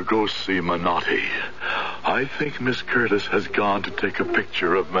to go see Menotti. I think Miss Curtis has gone to take a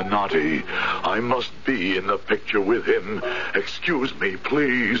picture of Menotti. I must be in the picture with him. Excuse me,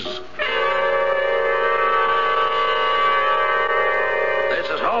 please. This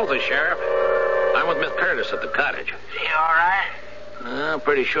is Halsey, Sheriff. I'm with Miss Curtis at the cottage. You all right?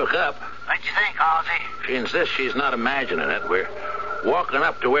 Pretty shook up. What'd you think, Halsey? She insists she's not imagining it. We're walking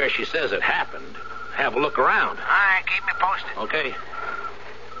up to where she says it happened. Have a look around. All right, keep me posted. Okay.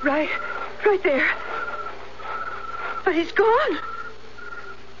 Right there. But he's gone.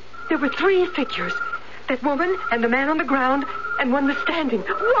 There were three figures. That woman and the man on the ground, and one was standing.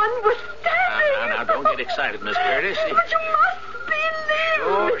 One was standing! Now, don't get excited, Miss Curtis. But you must believe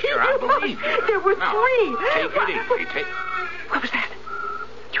me. Sure, I believe you. There were three. Take it easy. What was that?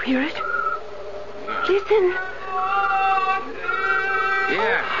 Did you hear it? Listen.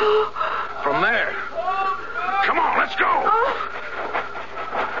 Yeah. From there. Come on, let's go.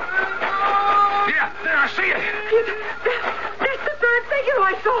 Yeah, there, I see it. That's the third figure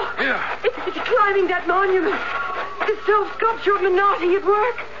I saw. Yeah. It's climbing that monument. The self-sculpture of Menotti at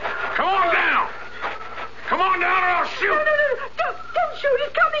work. Come on down. Come on down or I'll shoot. No. Don't shoot.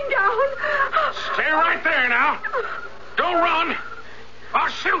 It's coming down. Stay right there now. Don't run. I'll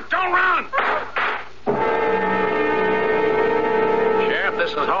shoot. Don't run. Sheriff,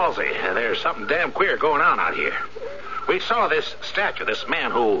 this is Halsey. There's something damn queer going on out here. We saw this statue, this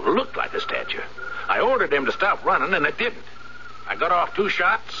man who looked like a statue. I ordered him to stop running, and it didn't. I got off 2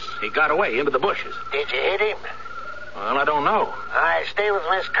 shots. He got away into the bushes. Did you hit him? Well, I don't know. All right, stay with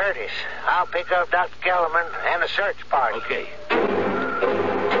Miss Curtis. I'll pick up Dr. Kellerman and a search party. Okay.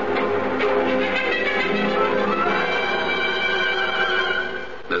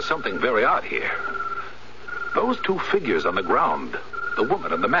 There's something very odd here. Those 2 figures on the ground, the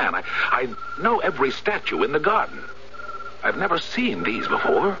woman and the man, I know every statue in the garden. I've never seen these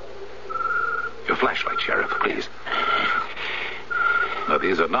before. Your flashlight, Sheriff, please. Now,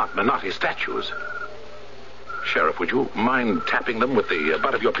 these are not Menotti statues. Sheriff, would you mind tapping them with the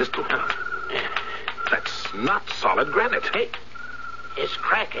butt of your pistol? That's not solid granite. Hey, it's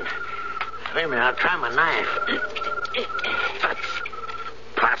cracking. Wait a minute, I'll try my knife. That's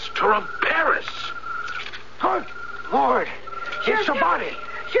plaster of Paris. Good Lord. It's a body.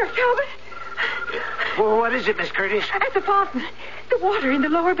 Sheriff Talbot, Well, what is it, Miss Curtis? at the fountain, the water in the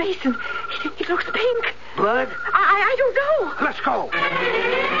lower basin. It looks pink. Blood? I don't know. Let's go.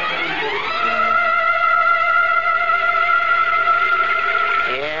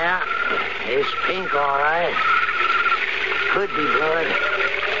 Yeah, it's pink, all right. Could be blood.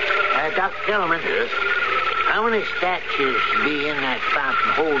 Dr. Kellerman. Yes? How many statues be in that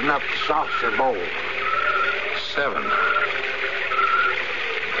fountain holding up the saucer bowl? 7.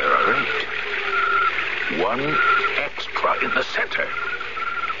 There are 8. 1 extra in the center.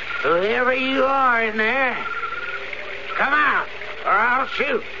 Whoever you are in there, come out, or I'll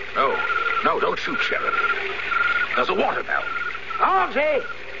shoot. No, don't shoot, Sheriff. There's a water valve. Halsey,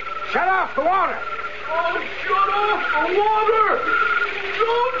 shut off the water. Oh, shut off the water!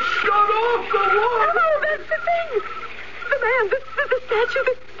 Don't shut off the water! Oh, that's the thing. The man, the statue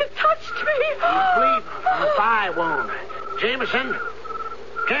that touched me. He's bleeding from a thigh wound. Jameson,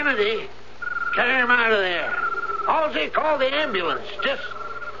 Kennedy, carry him out of there. Halsey, call the ambulance. Just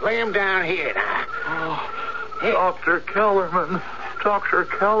lay him down here now. Oh, Dr. Kellerman. Dr.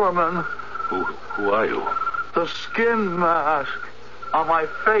 Kellerman. Who are you? The skin mask on my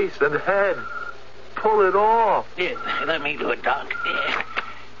face and head. Pull it off. Here, let me do it, Doc.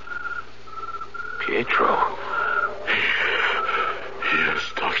 Pietro. Yes,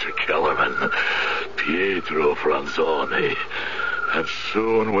 Dr. Kellerman. Pietro Franzoni. And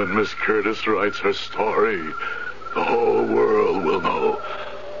soon when Miss Curtis writes her story, the whole world will know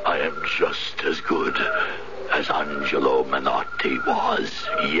I am just as good as Angelo Menotti was.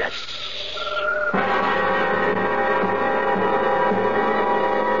 Yes.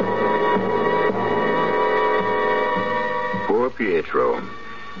 Poor Pietro.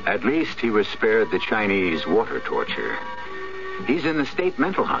 At least he was spared the Chinese water torture. He's in the state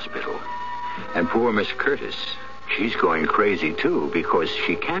mental hospital. And poor Miss Curtis, she's going crazy, too, because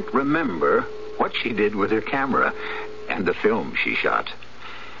she can't remember what she did with her camera and the film she shot.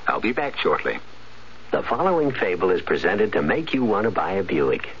 I'll be back shortly. The following fable is presented to make you want to buy a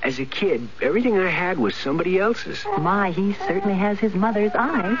Buick. As a kid, everything I had was somebody else's. My, he certainly has his mother's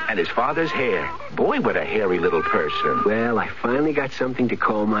eyes. And his father's hair. Boy, what a hairy little person. Well, I finally got something to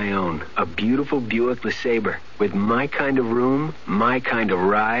call my own. A beautiful Buick LeSabre with my kind of room, my kind of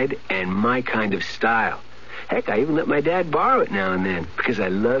ride, and my kind of style. Heck, I even let my dad borrow it now and then because I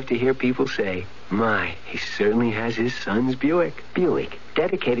love to hear people say, my, he certainly has his son's Buick. Buick,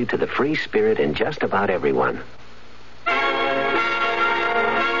 dedicated to the free spirit in just about everyone.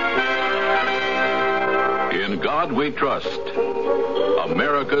 In God we trust.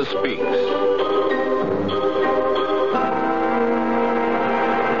 America speaks.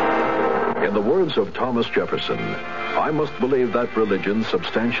 In the words of Thomas Jefferson, I must believe that religion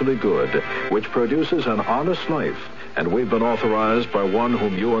substantially good, which produces an honest life, and we've been authorized by one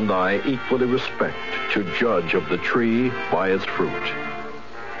whom you and I equally respect to judge of the tree by its fruit.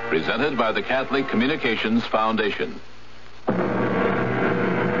 Presented by the Catholic Communications Foundation.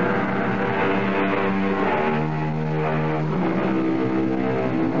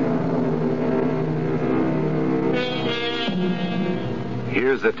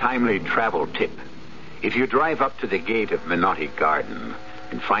 Here's a timely travel tip. If you drive up to the gate of Menotti Garden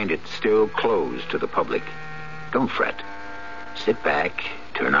and find it still closed to the public, don't fret. Sit back,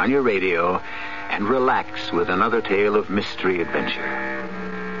 turn on your radio, and relax with another tale of mystery adventure.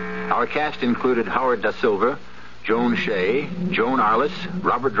 Our cast included Howard Da Silva, Joan Shea, Joan Arliss,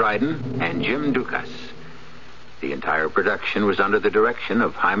 Robert Dryden, and Jim Dukas. The entire production was under the direction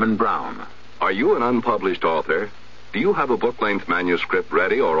of Hyman Brown. Are you an unpublished author? Do you have a book-length manuscript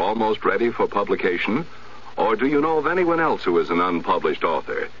ready or almost ready for publication? Or do you know of anyone else who is an unpublished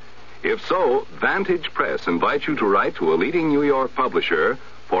author? If so, Vantage Press invites you to write to a leading New York publisher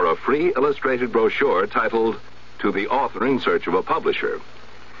for a free illustrated brochure titled To the Author in Search of a Publisher.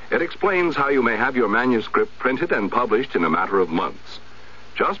 It explains how you may have your manuscript printed and published in a matter of months.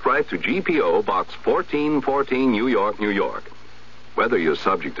 Just write to GPO Box 1414, New York, New York. Whether your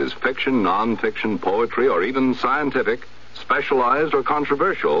subject is fiction, non-fiction, poetry, or even scientific, specialized, or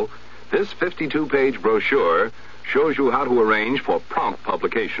controversial, this 52-page brochure shows you how to arrange for prompt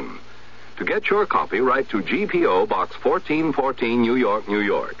publication. To get your copy, write to GPO Box 1414, New York, New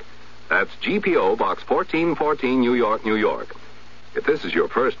York. That's GPO Box 1414, New York, New York. If this is your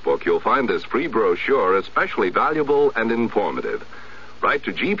first book, you'll find this free brochure especially valuable and informative. Write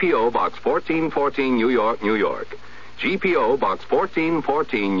to GPO Box 1414, New York, New York. GPO Box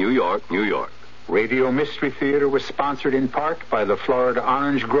 1414, New York, New York. Radio Mystery Theater was sponsored in part by the Florida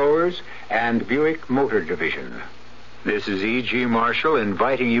Orange Growers and Buick Motor Division. This is E.G. Marshall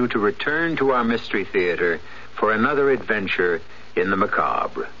inviting you to return to our Mystery Theater for another adventure in the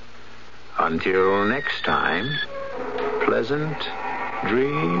macabre. Until next time, pleasant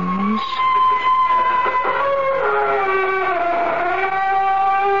dreams.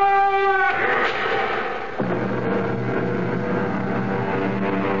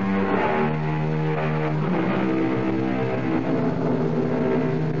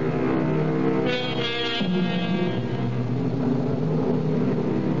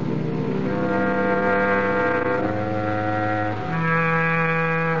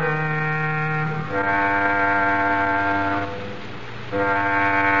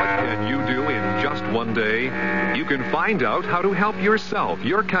 Find out how to help yourself,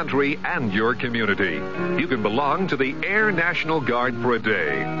 your country, and your community. You can belong to the Air National Guard for a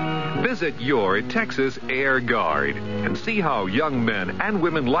day. Visit your Texas Air Guard and see how young men and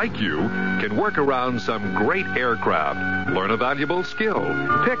women like you can work around some great aircraft, learn a valuable skill,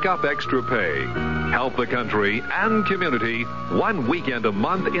 pick up extra pay, help the country and community 1 weekend a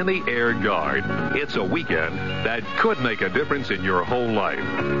month in the Air Guard. It's a weekend that could make a difference in your whole life.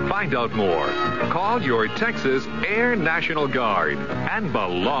 Find out more. Call your Texas Air National Guard and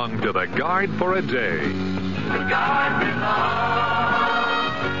belong to the Guard for a day. The Guard belongs.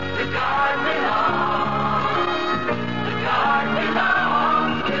 The Guard belongs. The Guard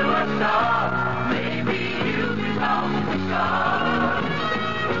belongs to us all. Maybe you belong to us all.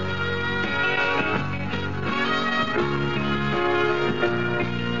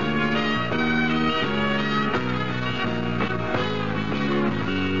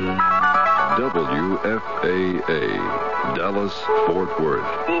 WFAA, Dallas, Fort Worth.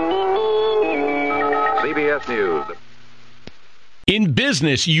 CBS News. In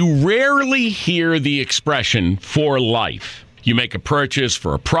business, you rarely hear the expression for life. You make a purchase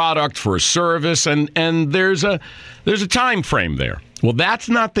for a product, for a service, and there's a time frame there. Well, that's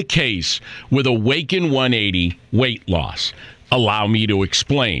not the case with Awaken 180 weight loss. Allow me to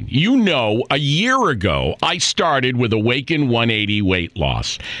explain. You know, a year ago, I started with Awaken 180 weight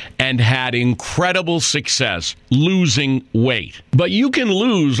loss and had incredible success losing weight. But you can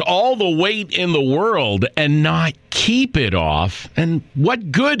lose all the weight in the world and not keep it off. And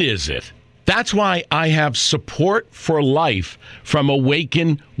what good is it? That's why I have support for life from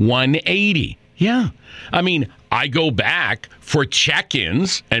Awaken 180. Yeah. I mean, I go back for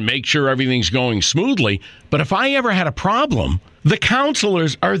check-ins and make sure everything's going smoothly. But if I ever had a problem, the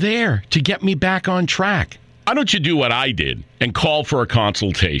counselors are there to get me back on track. Why don't you do what I did and call for a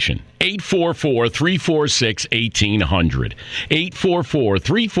consultation? 844-346-1800.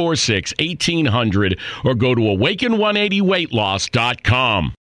 844-346-1800 or go to awaken180weightloss.com.